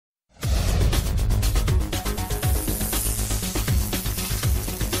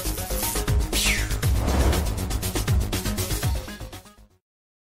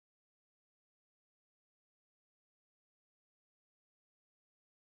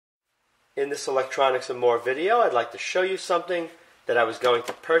In this Electronics and More video, I'd like to show you something that I was going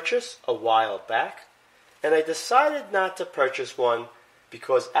to purchase a while back, and I decided not to purchase one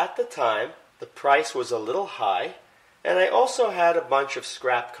because at the time the price was a little high, and I also had a bunch of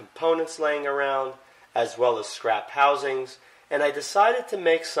scrap components laying around as well as scrap housings, and I decided to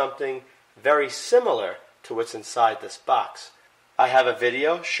make something very similar to what's inside this box. I have a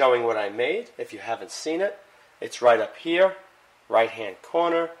video showing what I made. If you haven't seen it, it's right up here, right hand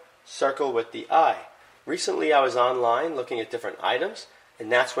corner, circle with the eye. Recently I was online looking at different items,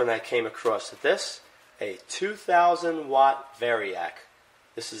 and that's when I came across this, a 2000 watt Variac.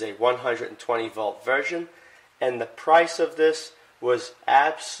 This is a 120 volt version, and the price of this was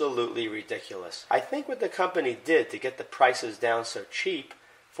absolutely ridiculous. I think what the company did to get the prices down so cheap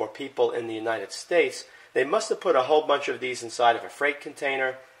for people in the United States, they must have put a whole bunch of these inside of a freight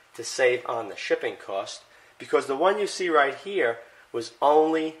container to save on the shipping cost, because the one you see right here was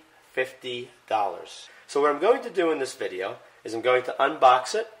only $50. So what I'm going to do in this video is I'm going to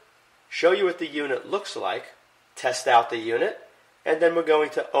unbox it, show you what the unit looks like, test out the unit, and then we're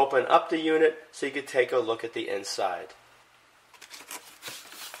going to open up the unit so you can take a look at the inside.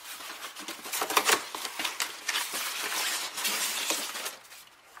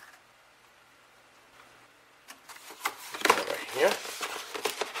 Right here.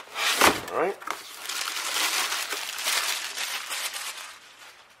 All right.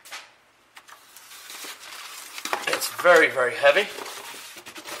 It's very, very heavy.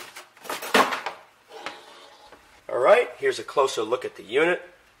 Alright, here's a closer look at the unit.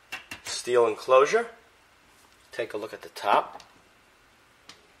 Steel enclosure. Take a look at the top.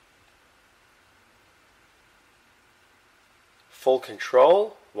 Full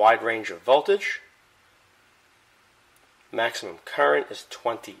control, wide range of voltage. Maximum current is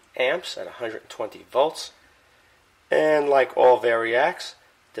 20 amps at 120 volts. And like all Variacs,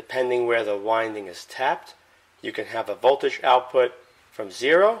 depending where the winding is tapped, you can have a voltage output from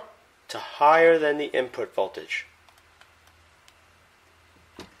 0 to higher than the input voltage.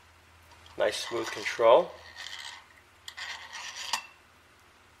 Nice smooth control.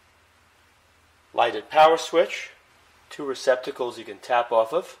 Lighted power switch. 2 receptacles you can tap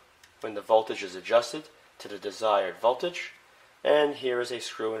off of when the voltage is adjusted to the desired voltage. And here is a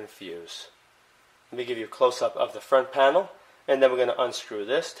screw-in fuse. Let me give you a close-up of the front panel, and then we're going to unscrew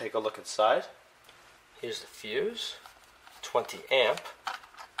this, take a look inside. Here's the fuse, 20 amp.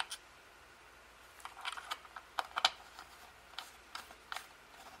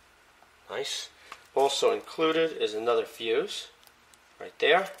 Nice. Also included is another fuse right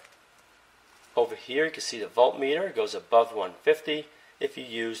there. Over here you can see the voltmeter. It goes above 150 if you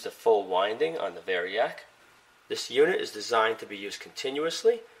use the full winding on the Variac. This unit is designed to be used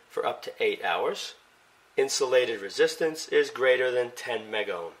continuously for up to 8 hours. Insulated resistance is greater than 10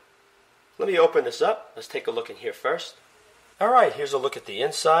 megohm. Let me open this up. Let's take a look in here first. Alright, here's a look at the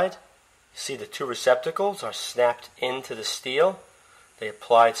inside. You see the 2 receptacles are snapped into the steel. They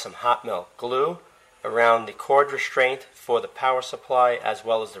applied some hot melt glue around the cord restraint for the power supply as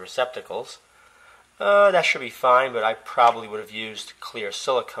well as the receptacles. That should be fine, but I probably would have used clear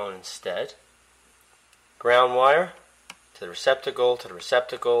silicone instead. Ground wire to the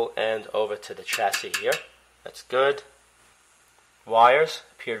receptacle, and over to the chassis here. That's good. Wires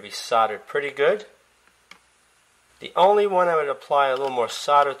appear to be soldered pretty good. The only one I would apply a little more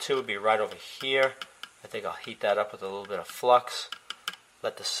solder to would be right over here. I think I'll heat that up with a little bit of flux.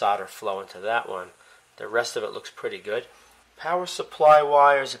 Let the solder flow into that one. The rest of it looks pretty good. Power supply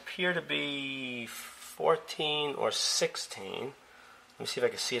wires appear to be 14 or 16. Let me see if I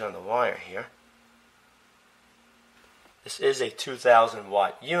can see it on the wire here. This is a 2000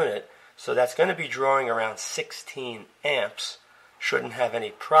 watt unit, so that's going to be drawing around 16 amps. Shouldn't have any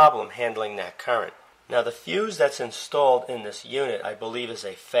problem handling that current. Now the fuse that's installed in this unit I believe is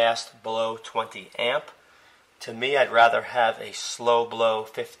a fast blow 20 amp. To me, I'd rather have a slow blow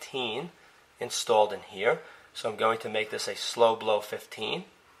 15 installed in here, so I'm going to make this a slow blow 15.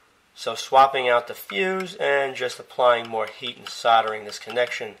 So swapping out the fuse and just applying more heat and soldering this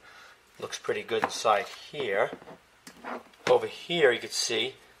connection looks pretty good inside here. Over here you can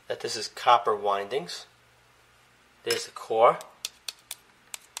see that this is copper windings. There's the core.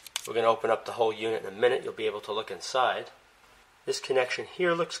 We're going to open up the whole unit in a minute. You'll be able to look inside. This connection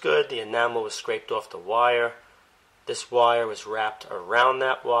here looks good. The enamel was scraped off the wire. This wire was wrapped around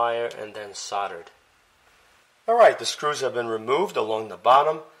that wire and then soldered. Alright, the screws have been removed along the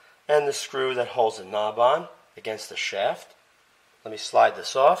bottom, and the screw that holds the knob on against the shaft. Let me slide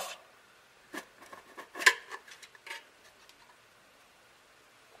this off.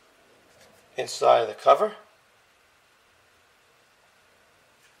 Inside of the cover,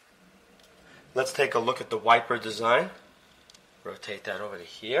 Let's take a look at the wiper design. Rotate that over to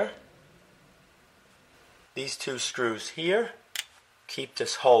here. These two screws here keep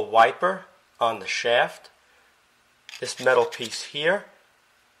this whole wiper on the shaft. This metal piece here,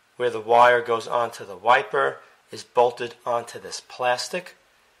 where the wire goes onto the wiper, is bolted onto this plastic,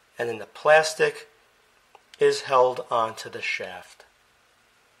 and then the plastic is held onto the shaft.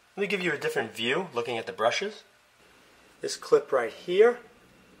 Let me give you a different view looking at the brushes. This clip right here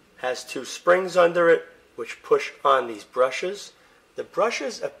has two springs under it which push on these brushes. The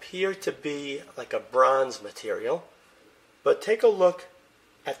brushes appear to be like a bronze material, but take a look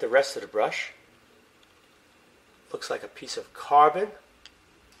at the rest of the brush. Looks like a piece of carbon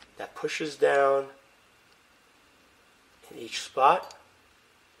that pushes down in each spot.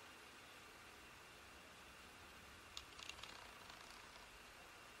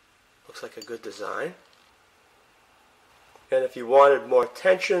 Looks like a good design. And if you wanted more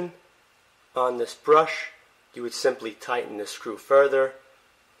tension on this brush, you would simply tighten the screw further,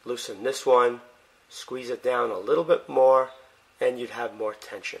 loosen this one, squeeze it down a little bit more, and you'd have more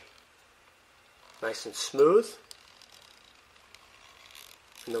tension. Nice and smooth.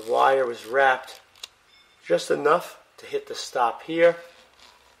 And the wire was wrapped just enough to hit the stop here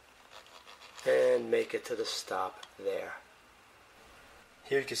and make it to the stop there.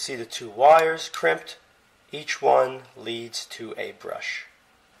 Here you can see the two wires crimped. Each one leads to a brush.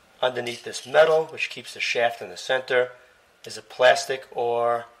 Underneath this metal, which keeps the shaft in the center, is a plastic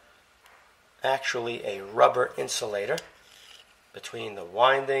or actually a rubber insulator between the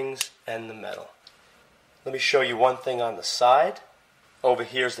windings and the metal. Let me show you one thing on the side. Over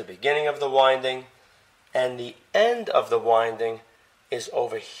here is the beginning of the winding, and the end of the winding is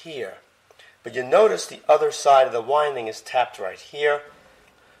over here. But you notice the other side of the winding is tapped right here.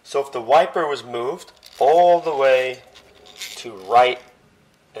 So if the wiper was moved all the way to right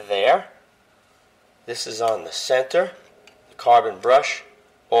there, this is on the center, the carbon brush,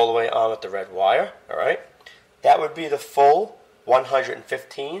 all the way on with the red wire, all right? That would be the full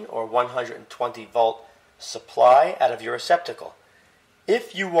 115 or 120 volt supply out of your receptacle.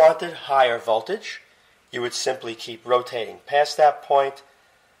 If you wanted higher voltage, you would simply keep rotating past that point,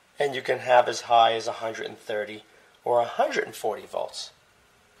 and you can have as high as 130 or 140 volts.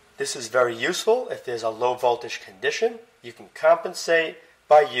 This is very useful if there's a low voltage condition. You can compensate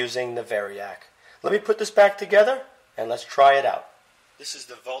by using the Variac. Let me put this back together and let's try it out. This is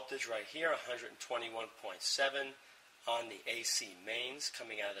the voltage right here, 121.7 on the AC mains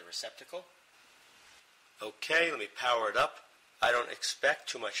coming out of the receptacle. Okay, let me power it up. I don't expect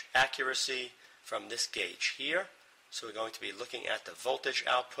too much accuracy from this gauge here, so we're going to be looking at the voltage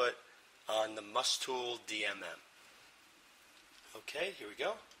output on the Mustool DMM. Okay, here we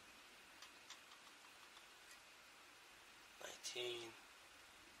go. 19.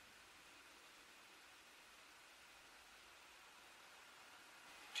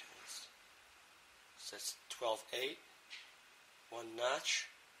 So that's 12.8, one notch,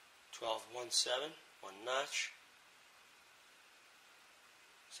 12.17, one notch.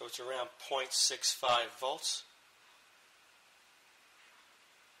 So it's around 0.65 volts.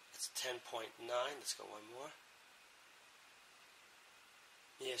 That's 10.9. Let's go one more.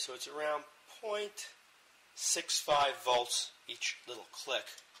 Yeah, so it's around 0.65 volts each little click.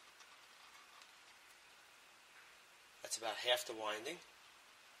 That's about half the winding.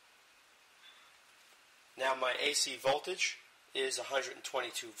 Now my AC voltage is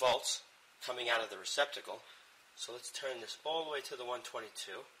 122 volts coming out of the receptacle. So let's turn this all the way to the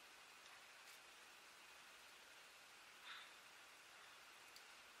 122.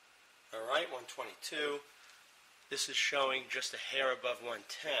 Alright, 122. This is showing just a hair above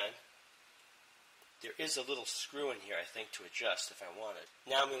 110. There is a little screw in here, I think, to adjust if I want it.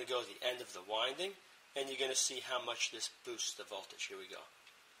 Now I'm going to go to the end of the winding, and you're going to see how much this boosts the voltage. Here we go.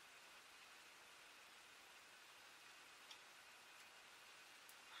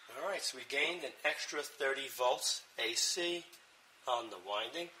 Alright, so we gained an extra 30 volts AC on the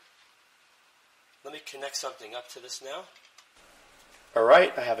winding. Let me connect something up to this now.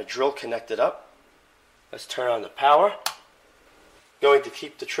 Alright, I have a drill connected up. Let's turn on the power. Going to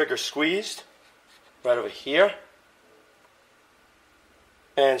keep the trigger squeezed right over here.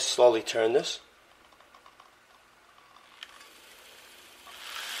 And slowly turn this.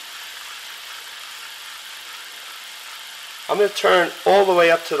 I'm going to turn all the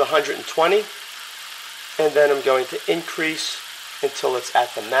way up to the 120, and then I'm going to increase until it's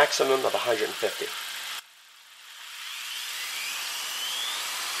at the maximum of 150. And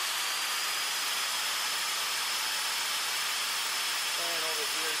over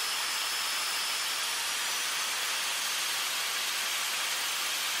here.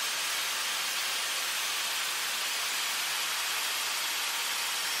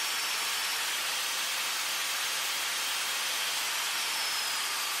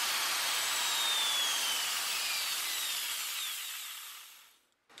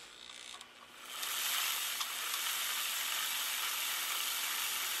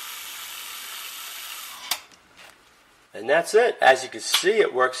 And that's it. As you can see,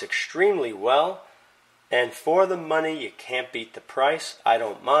 it works extremely well. And for the money, you can't beat the price. I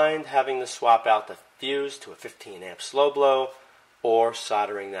don't mind having to swap out the fuse to a 15 amp slow blow or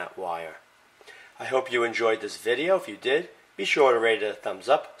soldering that wire. I hope you enjoyed this video. If you did, be sure to rate it a thumbs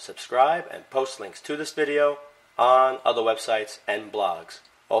up, subscribe, and post links to this video on other websites and blogs.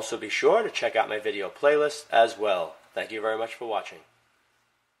 Also be sure to check out my video playlist as well. Thank you very much for watching.